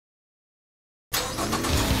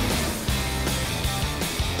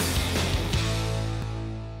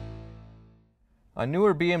On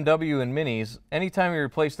newer BMW and Minis, anytime you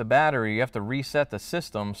replace the battery, you have to reset the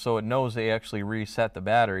system so it knows they actually reset the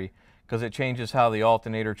battery, because it changes how the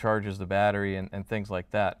alternator charges the battery and things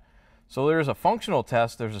like that. So there's a functional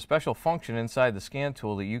test, there's a special function inside the scan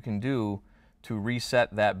tool that you can do to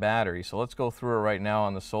reset that battery. So let's go through it right now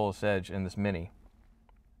on the Solus Edge in this Mini.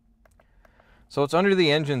 So it's under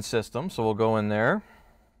the engine system, so we'll go in there.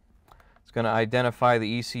 It's going to identify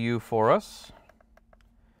the ECU for us.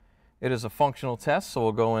 It is a functional test, so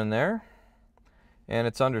we'll go in there. And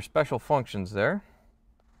it's under special functions there.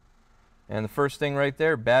 And the first thing right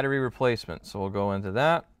there, battery replacement. So we'll go into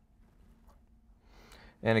that.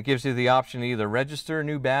 And it gives you the option to either register a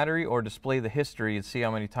new battery or display the history and see how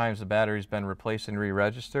many times the battery's been replaced and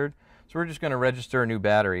re-registered. So we're just going to register a new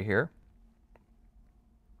battery here.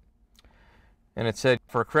 And it said,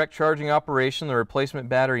 for correct charging operation, the replacement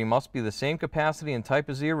battery must be the same capacity and type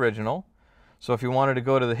as the original. So if you wanted to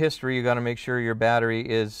go to the history, you got to make sure your battery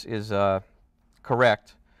is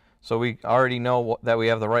correct. So we already know that we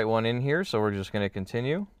have the right one in here, so we're just going to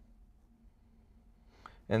continue.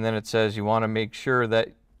 And then it says you want to make sure that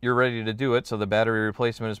you're ready to do it, so the battery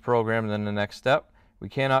replacement is programmed, and then the next step. We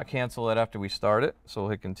cannot cancel it after we start it, so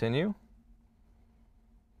we'll hit continue.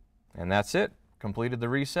 And that's it. Completed the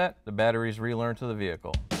reset. The battery is relearned to the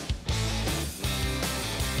vehicle.